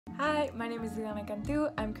Hi, my name is Iliana Cantu.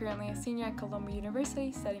 I'm currently a senior at Columbia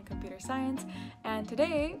University studying computer science, and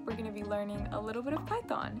today we're going to be learning a little bit of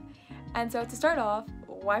Python. And so to start off,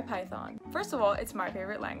 why Python? First of all, it's my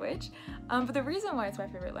favorite language, but the reason why it's my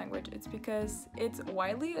favorite language is because it's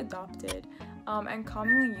widely adopted and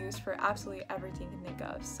commonly used for absolutely everything you can think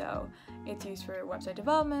of. So it's used for website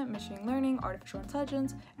development, machine learning, artificial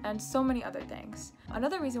intelligence, and so many other things.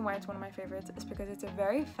 Another reason why it's one of my favorites is because it's a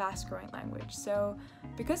very fast-growing language. So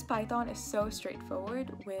because Python is so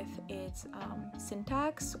straightforward with its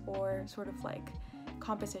syntax or sort of like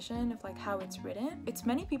composition of like how it's written, it's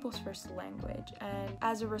many people's first language, and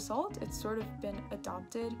as a result it's sort of been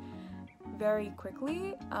adopted very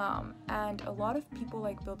quickly, and a lot of people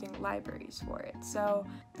like building libraries for it. So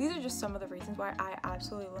these are just some of the reasons why I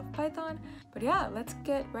absolutely love Python. But yeah, let's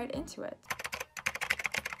get right into it.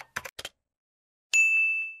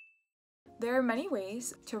 There are many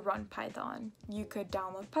ways to run Python. You could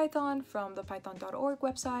download Python from the python.org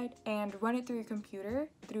website and run it through your computer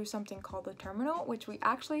through something called the terminal, which we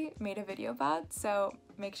actually made a video about, so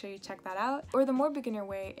make sure you check that out. Or the more beginner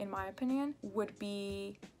way, in my opinion, would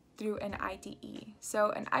be through an IDE.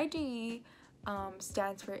 So an IDE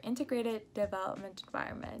stands for Integrated Development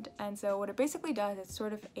Environment, and so what it basically does is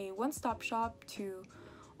sort of a one-stop shop to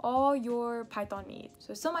all your Python needs.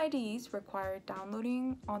 So some IDEs require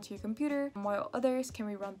downloading onto your computer, while others can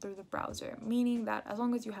be run through the browser, meaning that as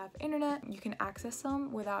long as you have internet, you can access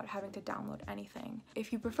them without having to download anything.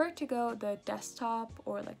 If you prefer to go the desktop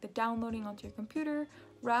or like the downloading onto your computer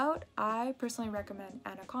route, I personally recommend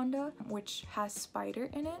Anaconda, which has Spider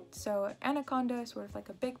in it. So Anaconda is sort of like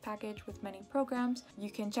a big package with many programs.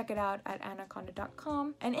 You can check it out at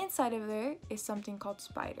anaconda.com, and inside of there is something called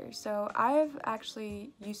Spider. So I've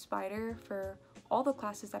actually used Spider for all the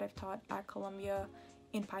classes that I've taught at Columbia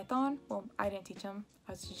in Python. Well, I didn't teach them,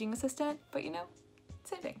 I was teaching assistant, but you know,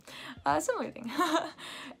 same thing, similar thing.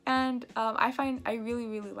 And I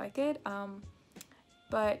really like it.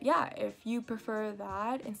 But yeah, if you prefer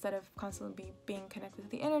that instead of constantly being connected to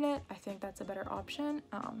the internet, I think that's a better option.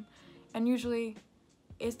 And usually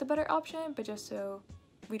is the better option, but just so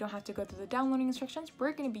we don't have to go through the downloading instructions,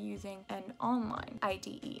 we're going to be using an online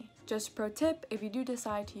IDE. Just pro tip, if you do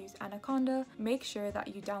decide to use Anaconda, make sure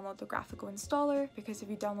that you download the graphical installer, because if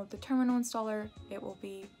you download the terminal installer, it will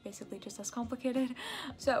be basically just as complicated.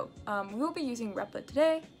 So we will be using repl.it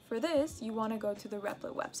today. For this, you want to go to the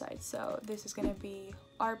repl.it website. So this is going to be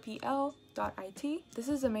repl.it. This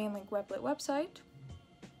is the main like repl.it website.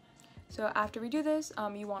 So after we do this,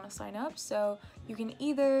 you want to sign up. So you can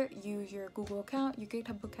either use your Google account, your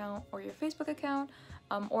GitHub account, or your Facebook account,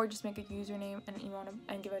 or just make a username and email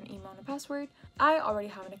and give it an email and a password. I already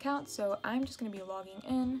have an account, so I'm just going to be logging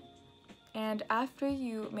in. And after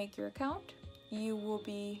you make your account, you will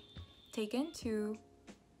be taken to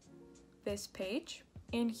this page.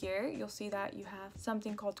 In here, you'll see that you have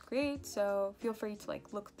something called create, so feel free to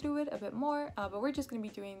like look through it a bit more, but we're just going to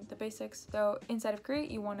be doing the basics. So inside of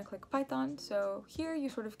create, you want to click Python. So here you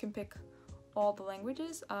sort of can pick all the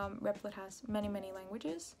languages. Repl.it has many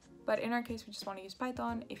languages, but in our case, we just want to use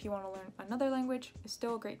Python. If you want to learn another language, it's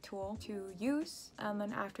still a great tool to use. And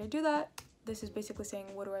then after I do that, this is basically saying,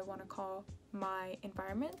 what do I want to call my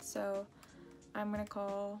environment? So I'm going to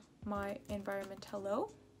call my environment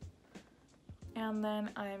hello. And then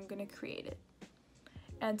I'm gonna create it.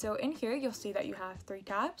 And so in here you'll see that you have 3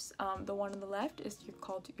 tabs. The one on the left is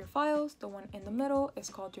called your files, the one in the middle is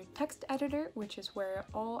called your text editor, which is where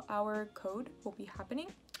all our code will be happening,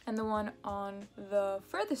 and the one on the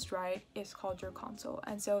furthest right is called your console.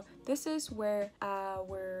 And so this is where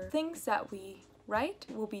our things that we write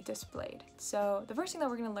will be displayed. So the first thing that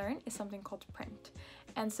we're going to learn is something called print.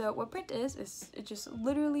 And so what print is it just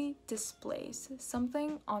literally displays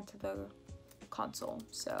something onto the console.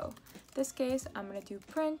 So in this case, I'm gonna do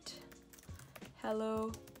print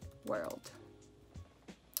hello world,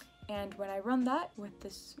 and when I run that with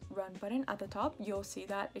this run button at the top, you'll see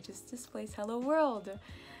that it just displays hello world.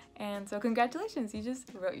 And so congratulations, you just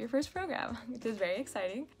wrote your first program, which is very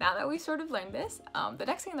exciting. Now that we've sort of learned this, the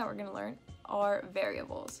next thing that we're gonna learn are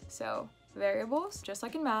variables. So variables, just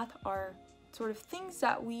like in math, are sort of things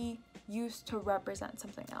that we use to represent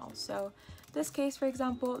something else. So this case, for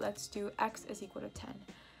example, let's do x is equal to 10.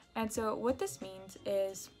 And so what this means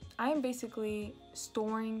is I'm basically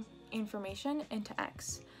storing information into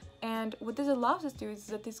x. And what this allows us to do is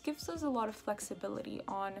that this gives us a lot of flexibility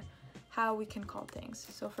on how we can call things.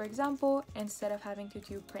 So for example, instead of having to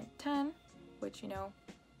do print 10, which, you know,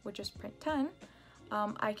 would just print 10,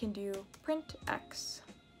 I can do print x.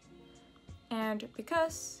 And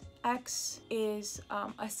because x is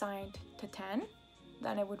assigned to 10,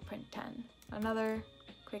 then it would print 10. Another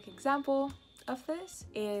quick example of this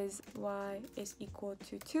is y is equal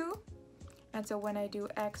to 2. And so when I do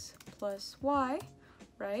x plus y,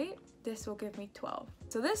 right, this will give me 12.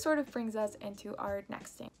 So this sort of brings us into our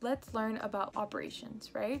next thing. Let's learn about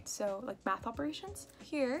operations, right? So like math operations.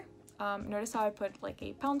 Here, notice how I put like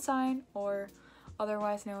a pound sign, or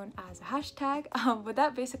otherwise known as a hashtag. What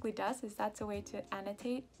that basically does is that's a way to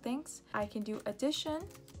annotate things. I can do addition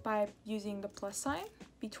by using the plus sign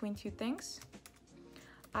between two things.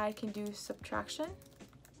 I can do subtraction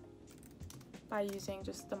by using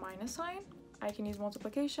just the minus sign. I can use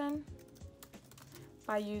multiplication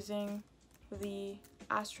by using the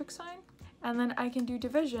asterisk sign. And then I can do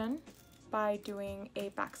division by doing a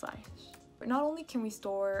backslash. But not only can we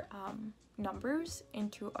store numbers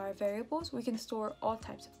into our variables, we can store all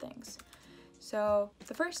types of things. So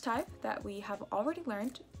the first type that we have already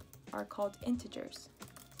learned are called integers.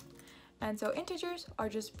 And so integers are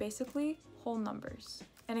just basically whole numbers.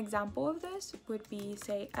 An example of this would be,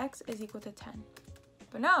 say, x is equal to 10.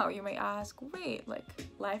 But now you may ask, wait, like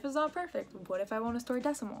life is not perfect. What if I want to store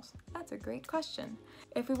decimals? That's a great question.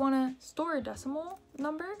 If we want to store a decimal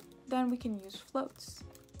number, then we can use floats.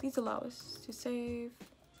 These allow us to save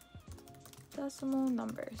decimal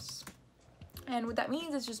numbers. And what that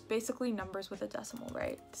means is just basically numbers with a decimal,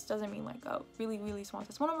 right? This doesn't mean like, oh, really, really small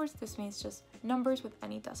decimal numbers. This means just numbers with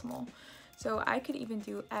any decimal. So I could even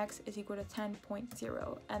do x is equal to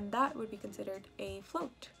 10.0, and that would be considered a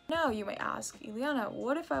float. Now you may ask, Iliana,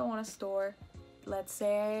 what if I want to store, let's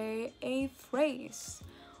say, a phrase?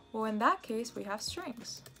 Well, in that case, we have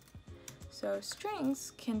strings. So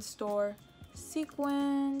strings can store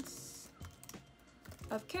sequence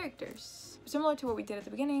of characters. Similar to what we did at the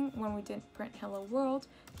beginning when we did print hello world,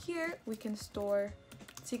 here we can store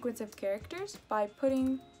sequence of characters by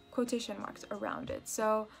putting quotation marks around it.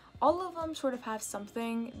 So all of them sort of have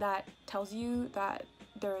something that tells you that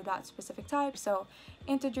they're that specific type. So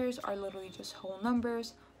integers are literally just whole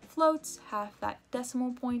numbers, floats have that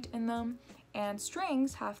decimal point in them, and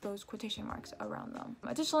strings have those quotation marks around them.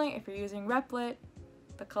 Additionally, if you're using repl.it,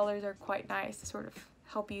 the colors are quite nice to sort of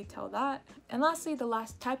help you tell that. And lastly, the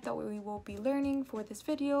last type that we will be learning for this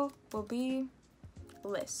video will be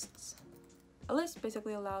lists. A list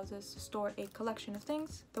basically allows us to store a collection of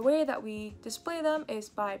things. The way that we display them is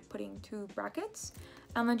by putting two brackets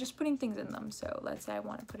and then just putting things in them. So let's say I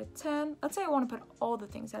want to put a 10. Let's say I want to put all the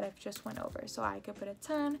things that I've just went over. So I could put a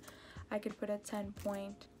 10, I could put a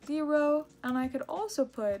 10.0, and I could also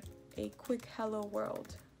put a quick hello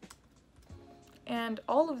world. And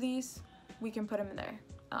all of these, we can put them in there.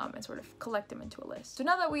 And sort of collect them into a list. So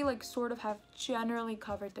now that we like sort of have generally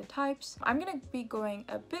covered the types, I'm gonna be going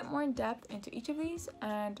a bit more in depth into each of these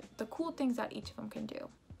and the cool things that each of them can do.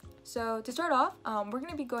 So to start off, we're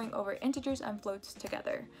gonna be going over integers and floats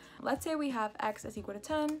together. Let's say we have x is equal to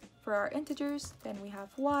 10 for our integers, then we have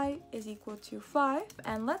y is equal to 5,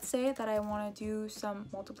 and let's say that I wanna do some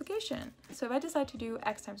multiplication. So if I decide to do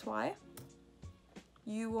x times y,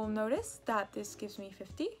 you will notice that this gives me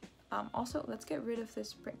 50. Also, let's get rid of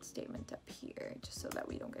this print statement up here, just so that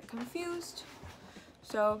we don't get confused.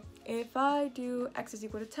 So if I do x is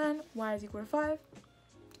equal to 10, y is equal to 5,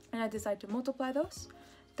 and I decide to multiply those,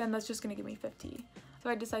 then that's just going to give me 50. If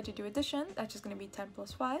I decide to do addition, that's just going to be 10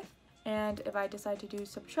 plus 5. And if I decide to do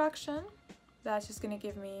subtraction, that's just going to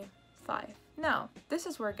give me 5. Now, this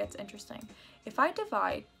is where it gets interesting. If I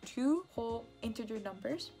divide two whole integer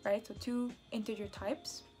numbers, right, so two integer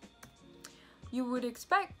types, you would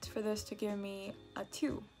expect for this to give me a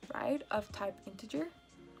 2, right, of type integer,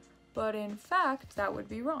 but in fact, that would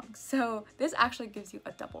be wrong. So this actually gives you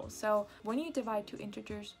a double. So when you divide two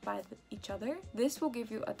integers by each other, this will give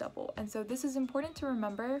you a double. And so this is important to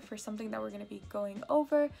remember for something that we're gonna be going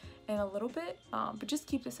over in a little bit, but just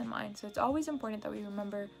keep this in mind. So it's always important that we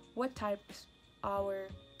remember what types our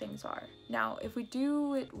things are. Now, if we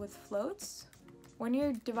do it with floats, when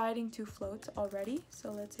you're dividing two floats already,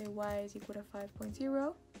 so let's say y is equal to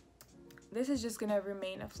 5.0, this is just gonna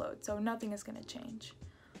remain a float, so nothing is gonna change.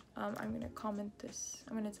 I'm gonna comment this,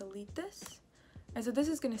 I'm gonna delete this, and so this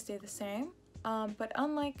is gonna stay the same, but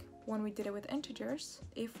unlike when we did it with integers,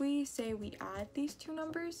 if we say we add these two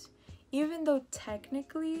numbers, even though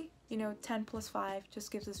technically, you know, 10 plus 5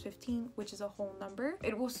 just gives us 15, which is a whole number,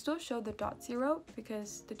 it will still show the dot zero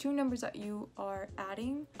because the two numbers that you are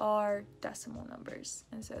adding are decimal numbers.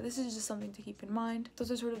 And so this is just something to keep in mind.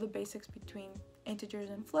 Those are sort of the basics between integers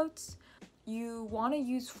and floats. You want to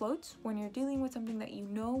use floats when you're dealing with something that you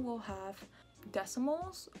know will have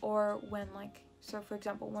decimals, or when like, so for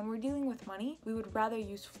example, when we're dealing with money, we would rather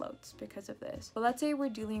use floats because of this. But let's say we're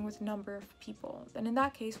dealing with number of people, then in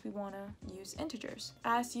that case, we want to use integers.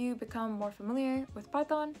 As you become more familiar with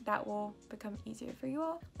Python, that will become easier for you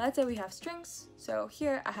all. Let's say we have strings. So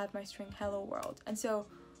here I have my string hello world. And so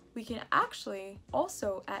we can actually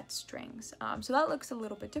also add strings. So that looks a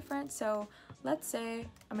little bit different. So let's say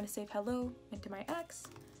I'm gonna save hello into my X,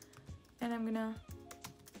 and I'm gonna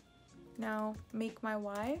now make my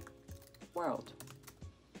Y world.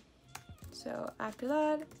 So after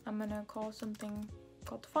that, I'm gonna call something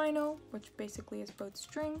called final, which basically is both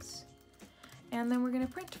strings, and then we're gonna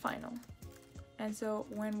print final. And so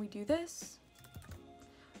when we do this,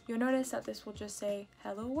 you'll notice that this will just say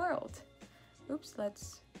hello world. Oops,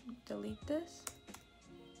 let's delete this.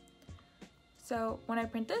 So when I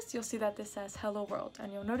print this, you'll see that this says hello world,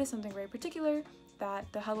 and you'll notice something very particular, that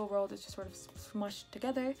the hello world is just sort of smushed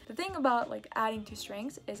together. The thing about like adding to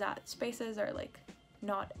strings is that spaces are like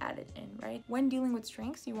not added in, right? When dealing with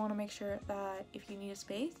strings, you want to make sure that if you need a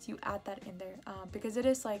space, you add that in there, because it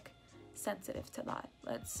is like sensitive to that.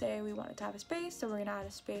 Let's say we wanted to have a space, so we're gonna add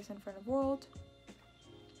a space in front of world,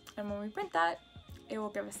 and when we print that, it will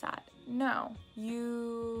give us that. Now,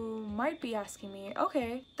 you might be asking me,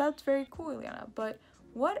 okay, that's very cool, Iliana, but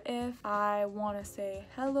what if I want to say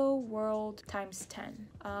hello world times 10?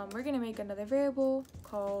 We're gonna make another variable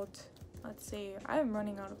called, let's see, I'm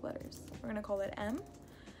running out of letters. We're gonna call it m.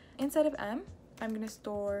 Inside of m, I'm gonna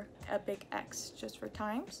store a big X just for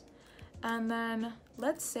times. And then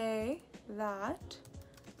let's say that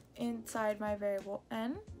inside my variable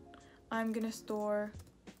n, I'm gonna store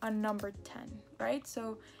a number 10, right?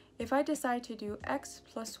 So if I decide to do x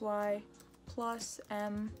plus y plus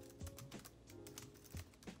m,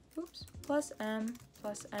 plus m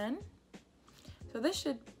plus n, so this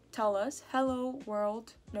should tell us hello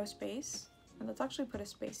world, no space, and let's actually put a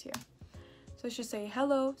space here. So it should say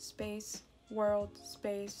hello space world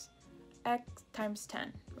space x times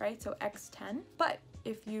 10, right? So x10. But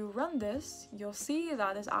if you run this, you'll see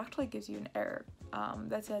that this actually gives you an error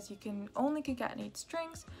that says you can only concatenate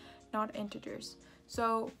strings, not integers.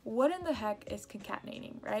 So what in the heck is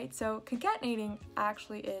concatenating, right? So concatenating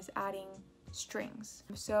actually is adding strings.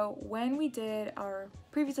 So when we did our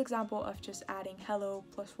previous example of just adding hello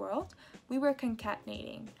plus world, we were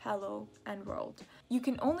concatenating hello and world. You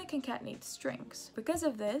can only concatenate strings. Because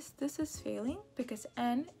of this, this is failing because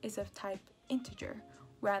n is of type integer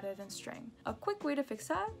rather than string. A quick way to fix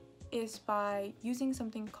that is by using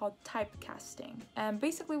something called typecasting. And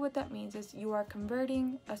basically what that means is you are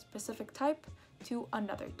converting a specific type to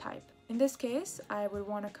another type. In this case, I would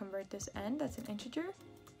want to convert this n, that's an integer,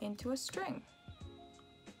 into a string.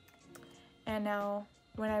 And now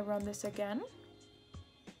when I run this again,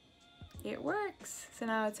 it works. So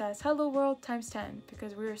now it says hello world times 10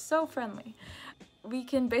 because we were so friendly. We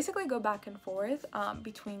can basically go back and forth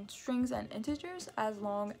between strings and integers as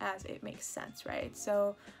long as it makes sense, right?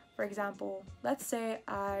 So for example, let's say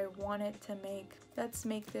I wanted to let's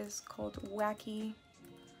make this called wacky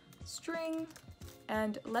string,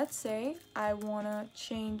 and let's say I want to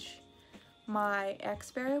change my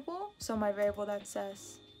x variable, so my variable that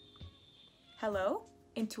says hello,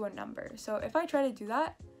 into a number. So if I try to do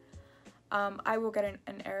that, I will get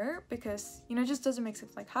an error because, you know, it just doesn't make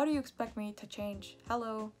sense. Like, how do you expect me to change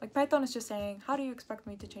hello? Like, Python is just saying, how do you expect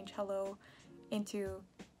me to change hello into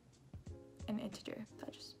an integer?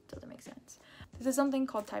 That just doesn't make sense. This is something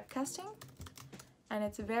called typecasting, and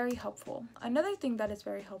it's very helpful. Another thing that is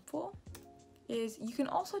very helpful is you can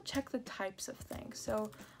also check the types of things. So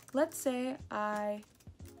let's say I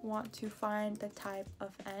want to find the type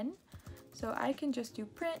of n. So I can just do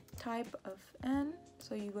print type of n.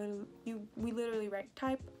 So we literally write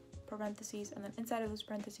type, parentheses, and then inside of those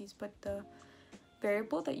parentheses put the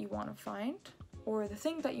variable that you want to find, or the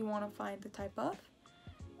thing that you want to find the type of,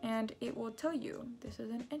 and it will tell you this is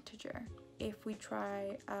an integer. If we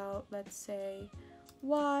try out, let's say,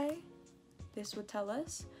 y, this would tell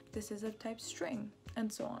us this is of type string,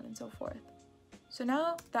 and so on and so forth. So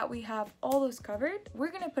now that we have all those covered,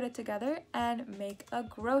 we're gonna put it together and make a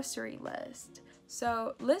grocery list.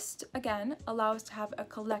 So list, again, allows to have a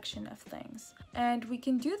collection of things. And we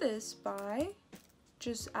can do this by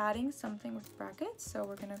just adding something with brackets. So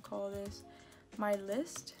we're gonna call this my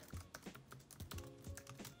list.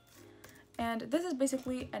 And this is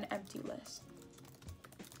basically an empty list.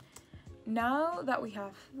 Now that we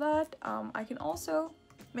have that, I can also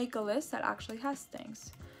make a list that actually has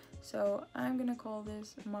things. So I'm gonna call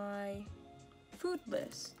this my food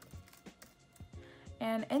list.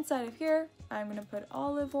 And inside of here, I'm gonna put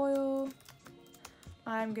olive oil,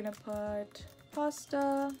 I'm gonna put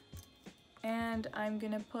pasta, and I'm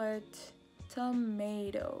gonna put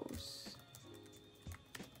tomatoes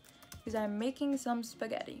because I'm making some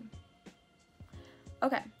spaghetti.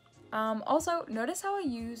 Okay. Also, notice how I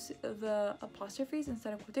use the apostrophes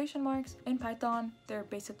instead of quotation marks. In Python, they're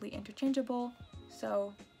basically interchangeable,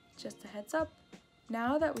 so just a heads up.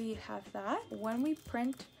 Now that we have that, when we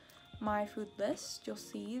print my food list, you'll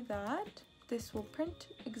see that this will print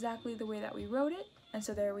exactly the way that we wrote it. And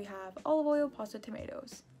so there we have olive oil, pasta,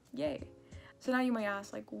 tomatoes. Yay. So now you might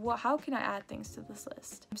ask, like, how can I add things to this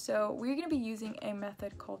list? So we're gonna be using a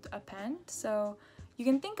method called append. So you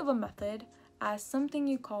can think of a method as something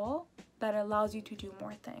you call that allows you to do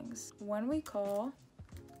more things. When we call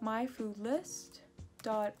my food list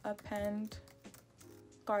dot append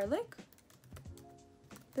garlic,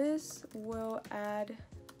 this will add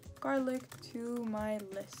garlic to my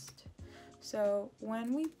list. So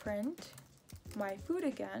when we print my food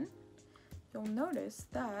again, you'll notice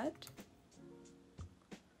that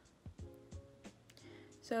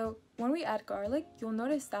when we add garlic, you'll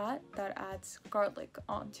notice that adds garlic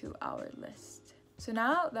onto our list. So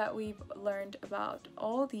now that we've learned about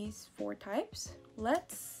all these 4 types,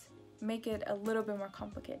 let's make it a little bit more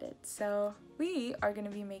complicated. So we are going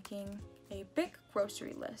to be making a big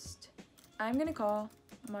grocery list. I'm going to call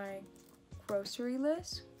my grocery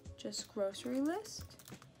list just grocery list.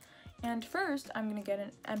 And first I'm going to get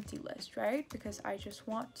an empty list, right? Because I just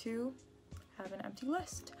want to have an empty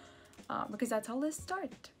list. Because that's how lists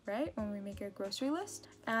start, right? When we make a grocery list.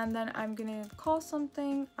 And then I'm gonna call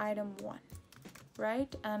something item 1,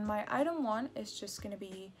 right? And my item 1 is just gonna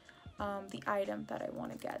be the item that I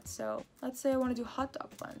want to get. So let's say I want to do hot dog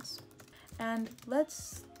buns. And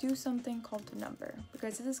let's do something called the number,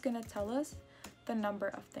 because this is gonna tell us the number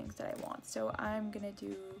of things that I want. So I'm gonna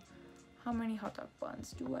do, how many hot dog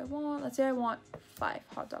buns do I want? Let's say I want 5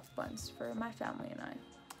 hot dog buns for my family and I.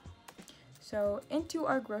 So into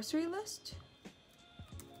our grocery list,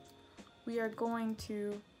 we are going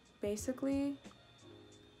to basically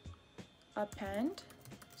append,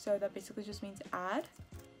 so that basically just means add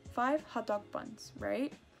 5 hot dog buns,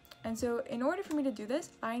 right? And so in order for me to do this,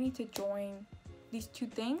 I need to join these 2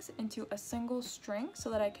 things into a single string so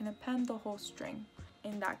that I can append the whole string.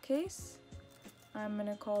 In that case, I'm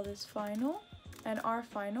gonna call this final, and our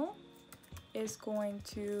final is going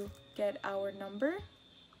to get our number,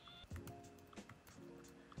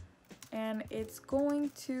 and it's going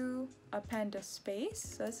to append a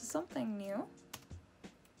space. So this is something new.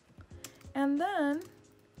 And then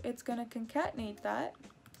it's gonna concatenate that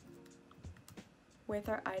with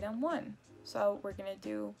our item 1. So we're gonna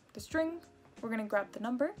do the string, we're gonna grab the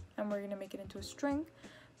number, and we're gonna make it into a string.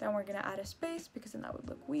 Then we're gonna add a space, because then that would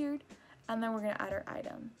look weird. And then we're gonna add our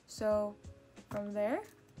item. So from there,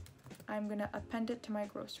 I'm gonna append it to my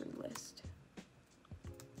grocery list.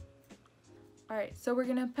 Alright, so we're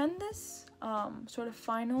gonna append this sort of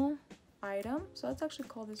final item. So let's actually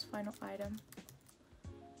call this final item.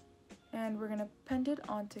 And we're gonna append it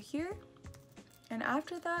onto here. And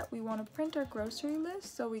after that, we want to print our grocery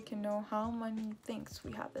list so we can know how many things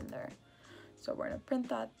we have in there. So we're gonna print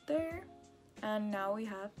that there. And now we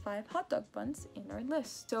have 5 hot dog buns in our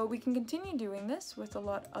list. So we can continue doing this with a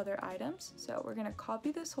lot of other items. So we're gonna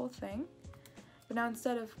copy this whole thing. But now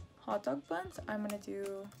instead of hot dog buns, I'm gonna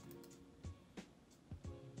do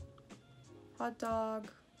hot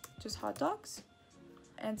dog, just hot dogs.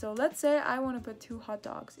 And so let's say I want to put 2 hot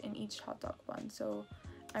dogs in each hot dog bun. So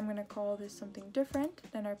I'm going to call this something different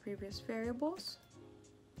than our previous variables.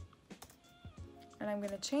 And I'm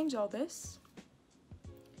going to change all this.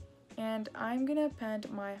 And I'm going to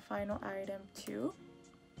append my final item 2.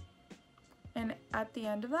 And at the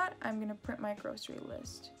end of that, I'm going to print my grocery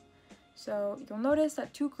list. So you'll notice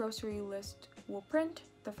that 2 grocery lists will print.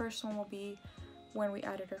 The first one will be when we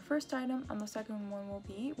added our first item, and the second one will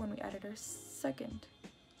be when we added our second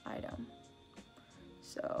item.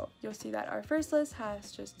 So you'll see that our first list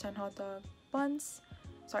has just 5 hot dog buns,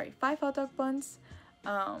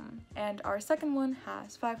 and our second one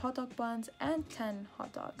has 5 hot dog buns and 10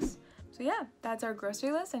 hot dogs. So yeah, that's our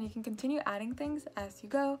grocery list, and you can continue adding things as you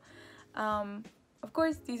go. Of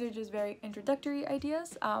course, these are just very introductory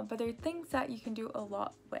ideas, but they're things that you can do a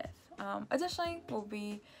lot with. Additionally, we'll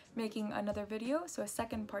be making another video, so a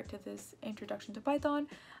second part to this introduction to Python,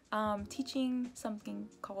 teaching something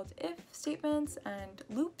called if statements and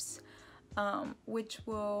loops, which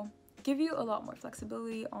will give you a lot more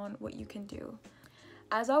flexibility on what you can do.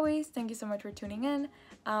 As always, thank you so much for tuning in.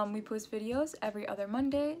 We post videos every other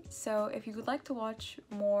Monday, so if you would like to watch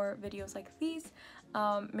more videos like these,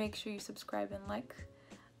 make sure you subscribe and like.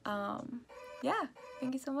 Yeah,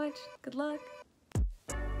 thank you so much. Good luck.